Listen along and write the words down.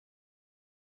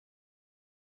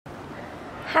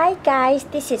Hi guys,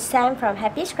 this is Sam from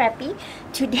Happy Scrappy.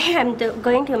 Today I'm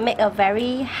going to make a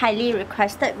very highly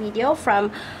requested video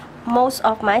from most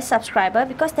of my subscribers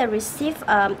because they received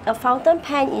a fountain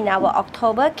pen in our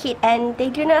October kit and they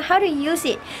didn't know how to use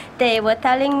it. They were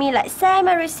telling me like, Sam,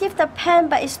 I received the pen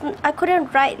but I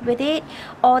couldn't write with it,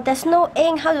 or there's no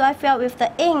ink, how do I fill out with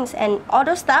the inks and all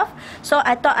those stuff. So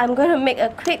I thought I'm going to make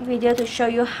a quick video to show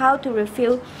you how to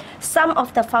refill some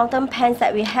of the fountain pens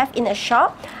that we have in the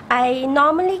shop. I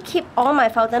normally keep all my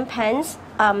fountain pens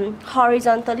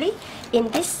horizontally in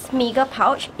this meager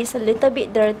pouch. It's a little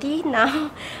bit dirty now,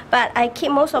 but I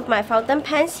keep most of my fountain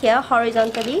pens here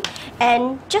horizontally.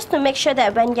 And just to make sure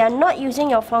that when you're not using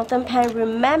your fountain pen,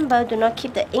 remember, do not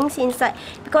keep the inks inside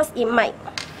because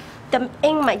the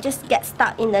ink might just get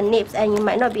stuck in the nibs and you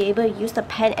might not be able to use the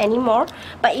pen anymore.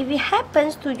 But if it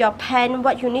happens to your pen,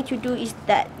 what you need to do is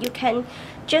that you can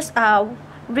just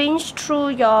rinse through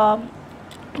your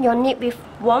nib with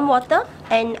warm water,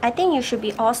 and I think you should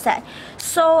be all set.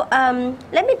 So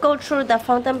let me go through the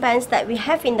fountain pens that we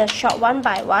have in the shop one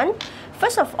by one.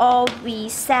 First of all, we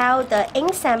sell the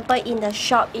ink sample in the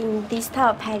shop in this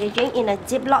type of packaging in a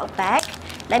Ziploc bag.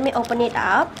 Let me open it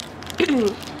up.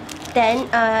 Then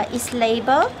it's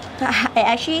labeled. I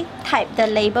actually type the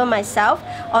label myself,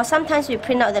 or sometimes we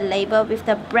print out the label with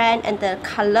the brand and the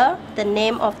color, the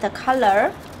name of the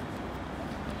color.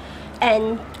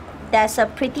 And there's a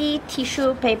pretty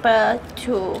tissue paper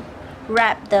to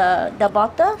wrap the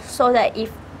bottle so that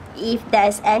if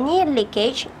there's any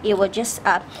leakage, it will just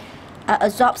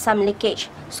absorb some leakage.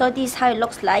 So this is how it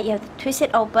looks like. You have to twist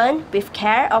it open with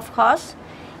care, of course.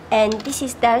 And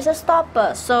there's a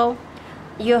stopper, so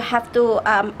you have to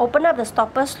open up the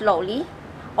stopper slowly,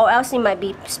 or else it might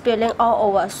be spilling all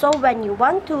over. So when you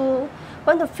want to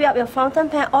fill up your fountain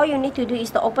pen, all you need to do is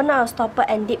to open up a stopper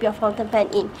and dip your fountain pen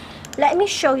in. Let me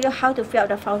show you how to fill up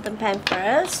the fountain pen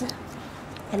first,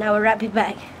 and I will wrap it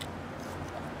back.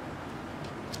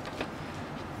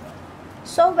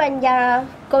 So when you're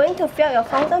going to fill your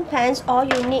fountain pens, all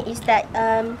you need is that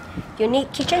you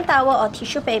need kitchen towel or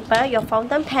tissue paper, your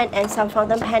fountain pen, and some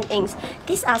fountain pen inks.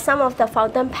 These are some of the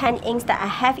fountain pen inks that I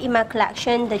have in my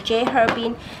collection. The J.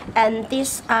 Herbin and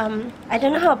this I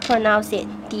don't know how to pronounce it,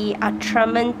 the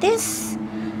Atramantis.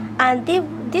 And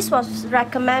this was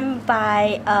recommended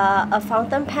by a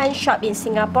fountain pen shop in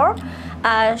Singapore.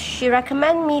 She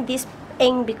recommended me this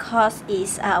ink because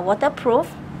it's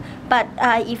waterproof. But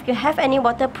if you have any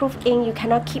waterproof ink, you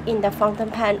cannot keep in the fountain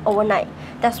pen overnight.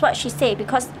 That's what she said,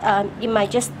 because it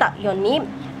might just stuck your nib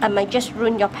and might just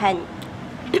ruin your pen.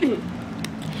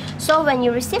 So when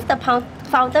you receive the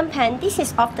fountain pen, this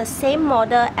is of the same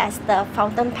model as the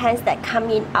fountain pens that come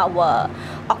in our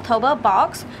October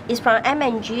box. It's from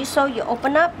M&G. So you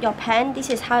open up your pen, this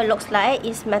is how it looks like.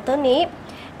 It's metal nib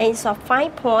and it's of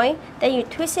fine point. Then you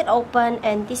twist it open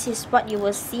and this is what you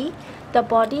will see. The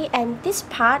body and this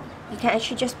part, you can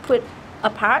actually just put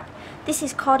apart. This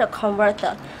is called a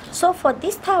converter. So for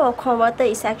this type of converter,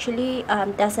 it's actually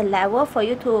there's a lever for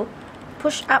you to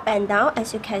push up and down,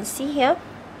 as you can see here.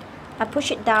 I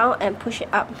push it down and push it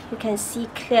up. You can see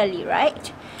clearly,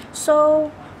 right?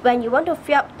 So when you want to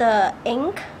fill up the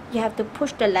ink, you have to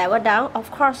push the lever down.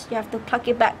 Of course, you have to plug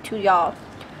it back to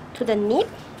the nib.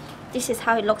 This is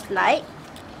how it looks like.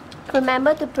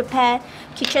 Remember to prepare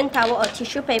kitchen towel or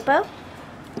tissue paper,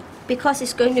 because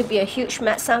it's going to be a huge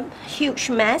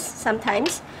mess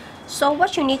sometimes. So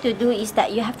what you need to do is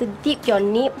that you have to dip your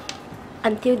nib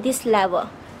until this level.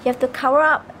 You have to cover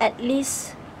up at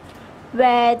least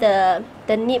where the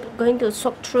nib going to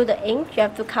soak through the ink. You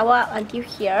have to cover up until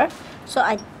here. So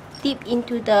I dip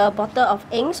into the bottle of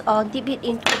inks, or dip it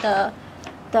into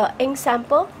the ink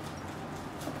sample.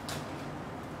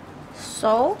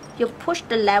 So you push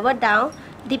the lever down,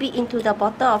 dip it into the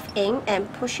bottle of ink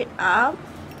and push it up.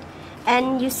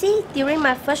 And you see, during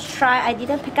my first try, I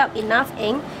didn't pick up enough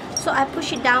ink, so I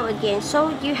push it down again. So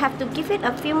you have to give it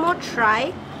a few more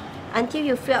try until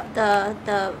you fill up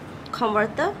the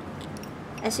converter.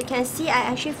 As you can see, I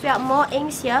actually fill up more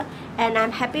inks here, and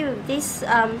I'm happy with this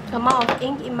amount of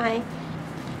ink in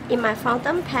my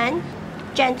fountain pen.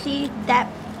 Gently dab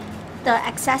the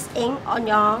excess ink on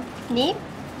your nib.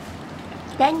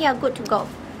 Then you're good to go.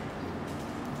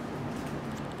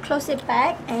 Close it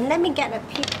back and let me get a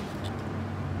peek.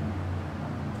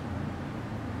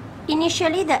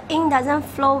 Initially the ink doesn't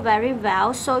flow very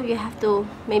well, so you have to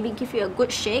maybe give it a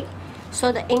good shake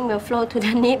so the ink will flow to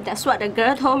the nib. That's what the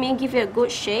girl told me, give it a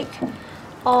good shake.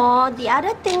 Or the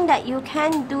other thing that you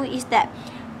can do is that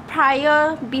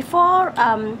before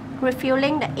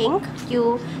refilling the ink,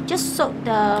 you just soak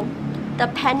the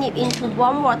pen nib into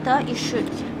warm water. It should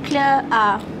clear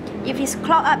If it's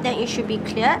clogged up, then it should be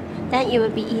cleared. Then it will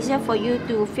be easier for you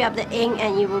to fill up the ink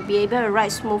and you will be able to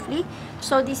write smoothly.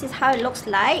 So this is how it looks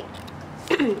like.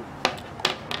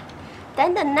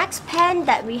 Then the next pen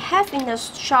that we have in the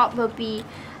shop will be,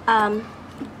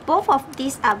 both of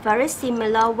these are very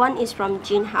similar. One is from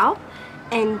Jinhao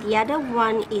and the other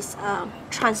one is a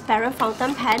transparent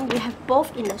fountain pen. We have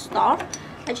both in the store.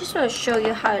 I just want to show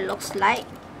you how it looks like.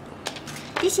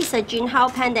 This is a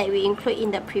Jinhao pen that we include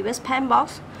in the previous pen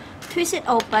box. Twist it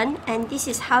open and this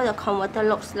is how the converter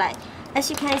looks like. As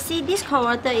you can see, this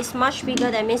converter is much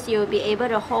bigger. That means you will be able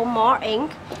to hold more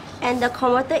ink. And the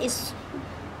converter is,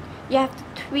 you have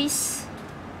to twist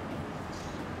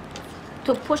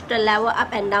to push the level up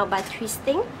and down by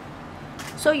twisting.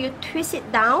 So you twist it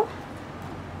down,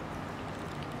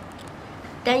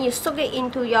 then you soak it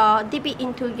into your, dip it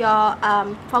into your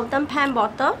fountain pen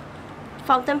bottle,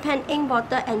 fountain pen ink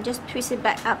bottle, and just twist it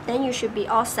back up. Then you should be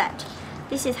all set.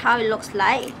 This is how it looks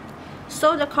like.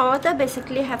 So the converter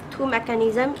basically have two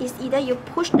mechanisms. Is either you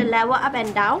push the level up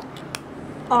and down,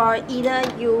 or either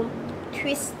you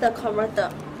twist the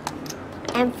converter.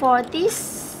 And for this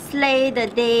Slay the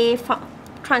Day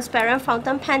transparent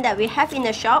fountain pen that we have in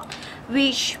the shop,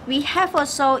 which we have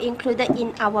also included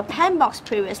in our pen box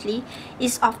previously,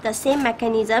 is of the same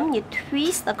mechanism. You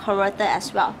twist the converter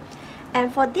as well.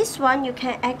 And for this one, you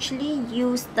can actually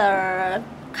use the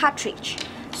cartridge.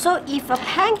 So if a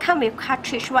pen comes with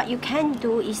cartridge, what you can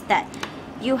do is that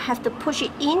you have to push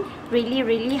it in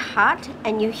really hard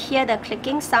and you hear the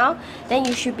clicking sound. Then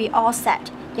you should be all set.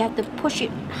 You have to push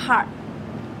it hard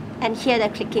and hear the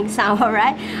clicking sound.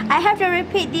 Alright, I have to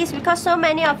repeat this because so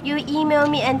many of you email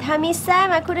me and tell me,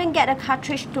 Sam, I couldn't get a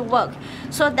cartridge to work.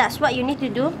 So that's what you need to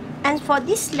do. And for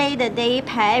this Slay the Day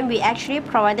pen, we actually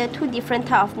provided two different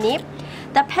types of nib.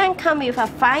 The pen comes with a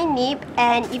fine nib,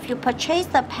 and if you purchase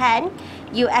the pen,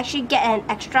 you actually get an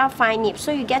extra fine nib.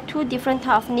 So you get two different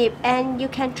types of nib, and you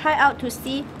can try out to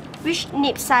see which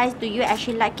nib size do you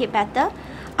actually like it better.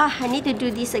 I need to do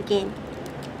this again.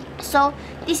 So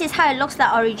this is how it looks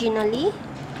like originally.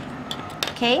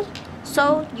 Okay,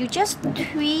 so you just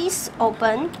twist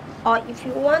open, or if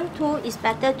you want to, it's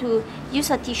better to use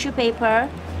a tissue paper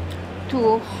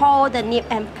to hold the nib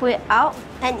and pull it out.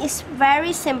 And it's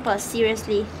very simple,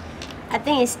 seriously. I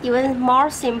think it's even more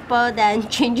simple than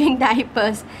changing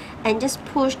diapers. And just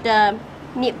push the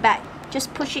nib back,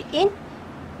 just push it in,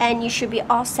 and you should be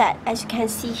all set, as you can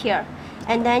see here.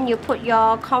 And then you put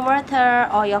your converter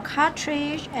or your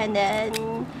cartridge, and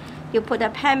then you put the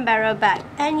pen barrel back,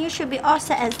 and you should be all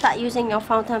set and start using your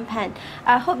fountain pen.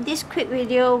 I hope this quick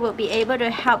video will be able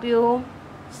to help you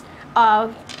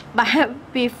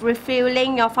with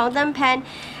refilling your fountain pen,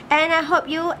 and I hope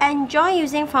you enjoy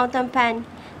using fountain pen.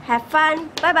 Have fun.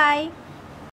 Bye bye.